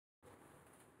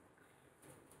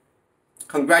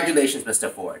Congratulations, Mr.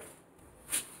 Ford.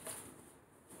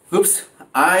 Oops,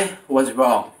 I was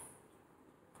wrong.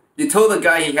 You told the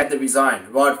guy he had to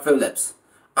resign, Rod Phillips.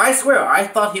 I swear, I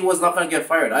thought he was not going to get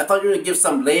fired. I thought you were going to give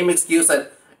some lame excuse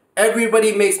that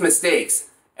everybody makes mistakes.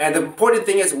 And the important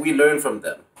thing is we learn from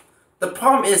them. The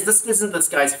problem is this isn't this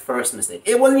guy's first mistake.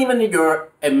 It wasn't even your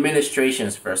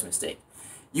administration's first mistake.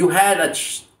 You had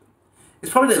it's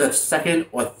probably the second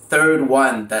or third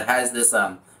one that has this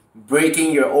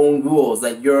breaking your own rules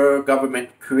that your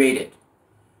government created.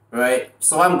 Right?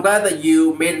 So I'm glad that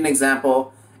you made an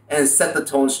example and set the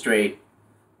tone straight.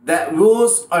 That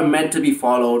rules are meant to be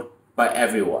followed by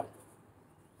everyone.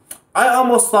 I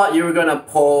almost thought you were going to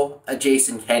pull a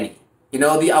Jason Kenney. You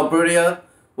know, the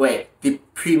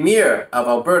premier of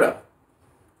Alberta.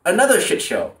 Another shit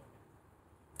show.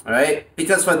 Alright?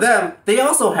 Because for them, they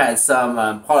also had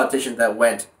some politicians that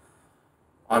went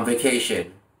on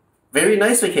vacation. Very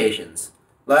nice vacations.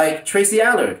 Like Tracy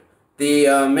Allard, the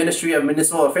Ministry of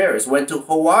Municipal Affairs, went to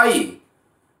Hawaii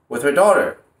with her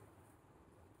daughter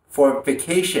for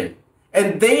vacation.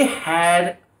 And they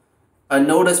had a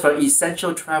notice for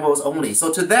essential travels only.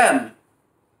 So to them,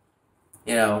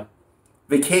 you know,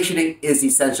 vacationing is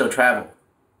essential travel.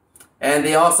 And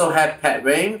they also had Pat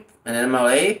Ring, an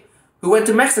MLA, who went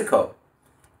to Mexico.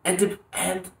 And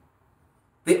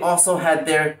they also had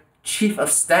their chief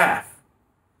of staff,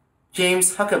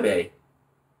 James Huckabee,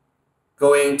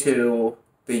 going to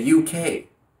the UK.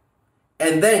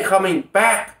 And then coming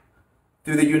back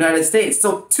through the United States.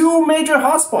 So 2 major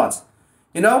hotspots.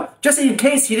 You know, just in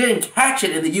case he didn't catch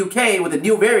it in the UK with a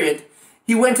new variant,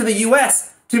 he went to the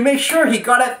US to make sure he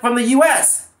got it from the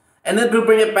US. And then to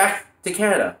bring it back to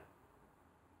Canada.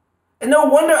 And no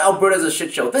wonder Alberta's a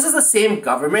shit show. This is the same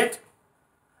government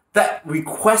that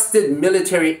requested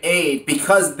military aid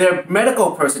because their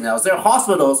medical personnel, their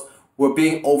hospitals, were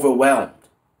being overwhelmed.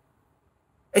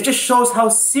 It just shows how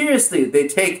seriously they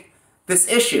take this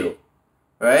issue,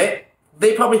 right?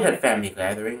 They probably had family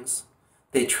gatherings.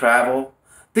 They travel.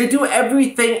 They do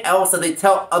everything else that they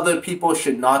tell other people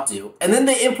should not do. And then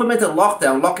they implement a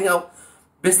lockdown, locking out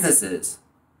businesses.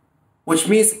 Which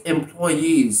means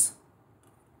employees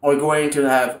are going to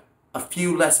have a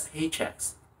few less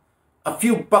paychecks. A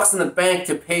few bucks in the bank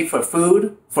to pay for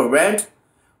food, for rent,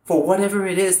 for whatever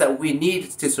it is that we need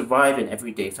to survive in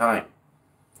everyday time.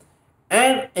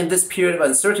 And in this period of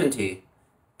uncertainty,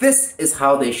 this is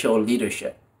how they show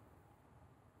leadership.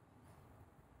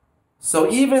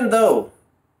 So even though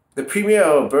the Premier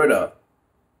of Alberta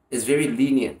is very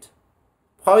lenient,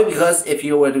 probably because if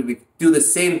you were to do the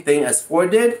same thing as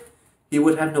Ford did, he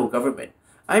would have no government.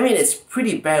 I mean, it's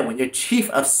pretty bad when your chief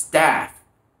of staff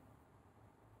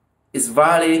is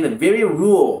violating the very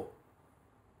rule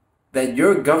that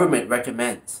your government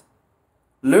recommends.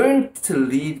 Learn to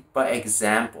lead by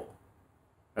example,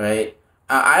 right?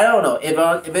 I don't know,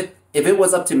 if it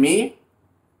was up to me,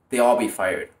 they'd all be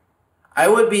fired. I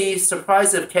would be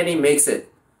surprised if Kenney makes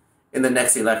it in the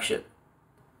next election.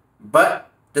 But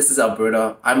this is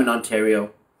Alberta. I'm in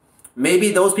Ontario. Maybe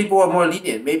those people are more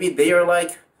lenient. Maybe they are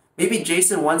like, maybe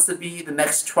Jason wants to be the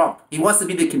next Trump. He wants to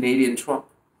be the Canadian Trump.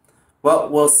 Well,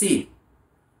 we'll see.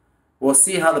 We'll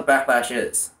see how the backlash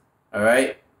is. All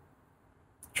right?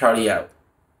 Charlie out.